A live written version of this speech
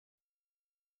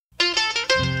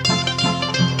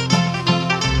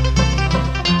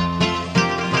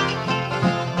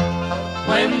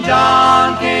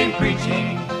John came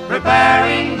preaching,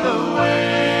 preparing the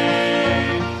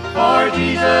way for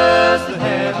Jesus the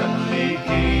heavenly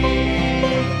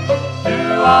King. To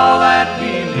all that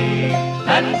believe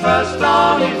and trust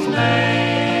on His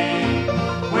name,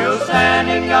 will stand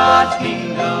in God's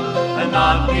kingdom and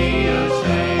not be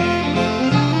ashamed.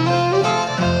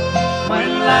 When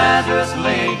Lazarus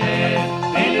lay dead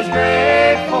in his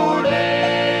grave 4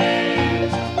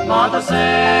 days, Martha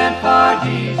sent for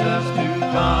Jesus to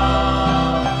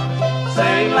come,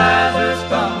 saying, Lazarus,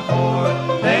 come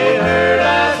forth. They heard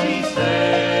as he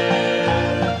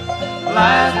said.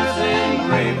 Lazarus in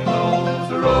grave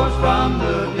clothes arose from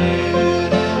the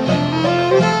dead.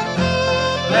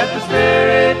 Let the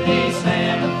Spirit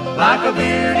descend like a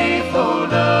beautiful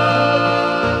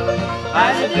dove,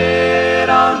 as it did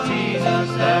on Jesus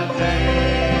that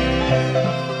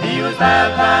day. He was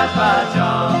baptized by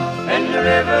John in the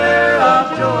river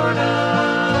of Jordan.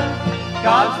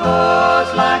 God's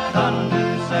voice like thunder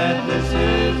said, this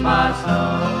is my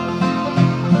Son.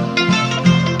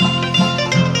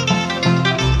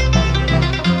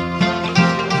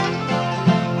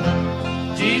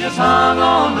 Jesus hung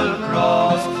on the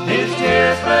cross, His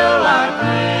tears fell like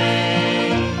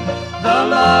rain. The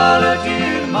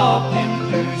multitude mocked Him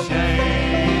to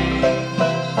shame.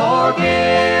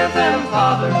 Forgive them,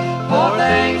 Father, for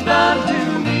things done to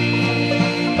me.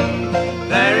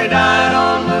 There He died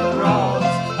on the cross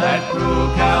at cruel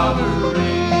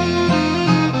Calvary.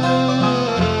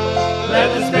 Let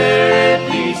the Spirit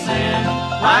descend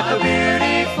like a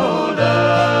beautiful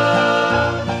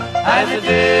dove, as it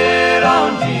did on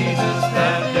Jesus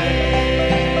that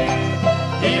day.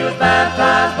 He was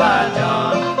baptized by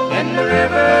John in the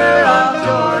river of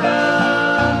Jordan.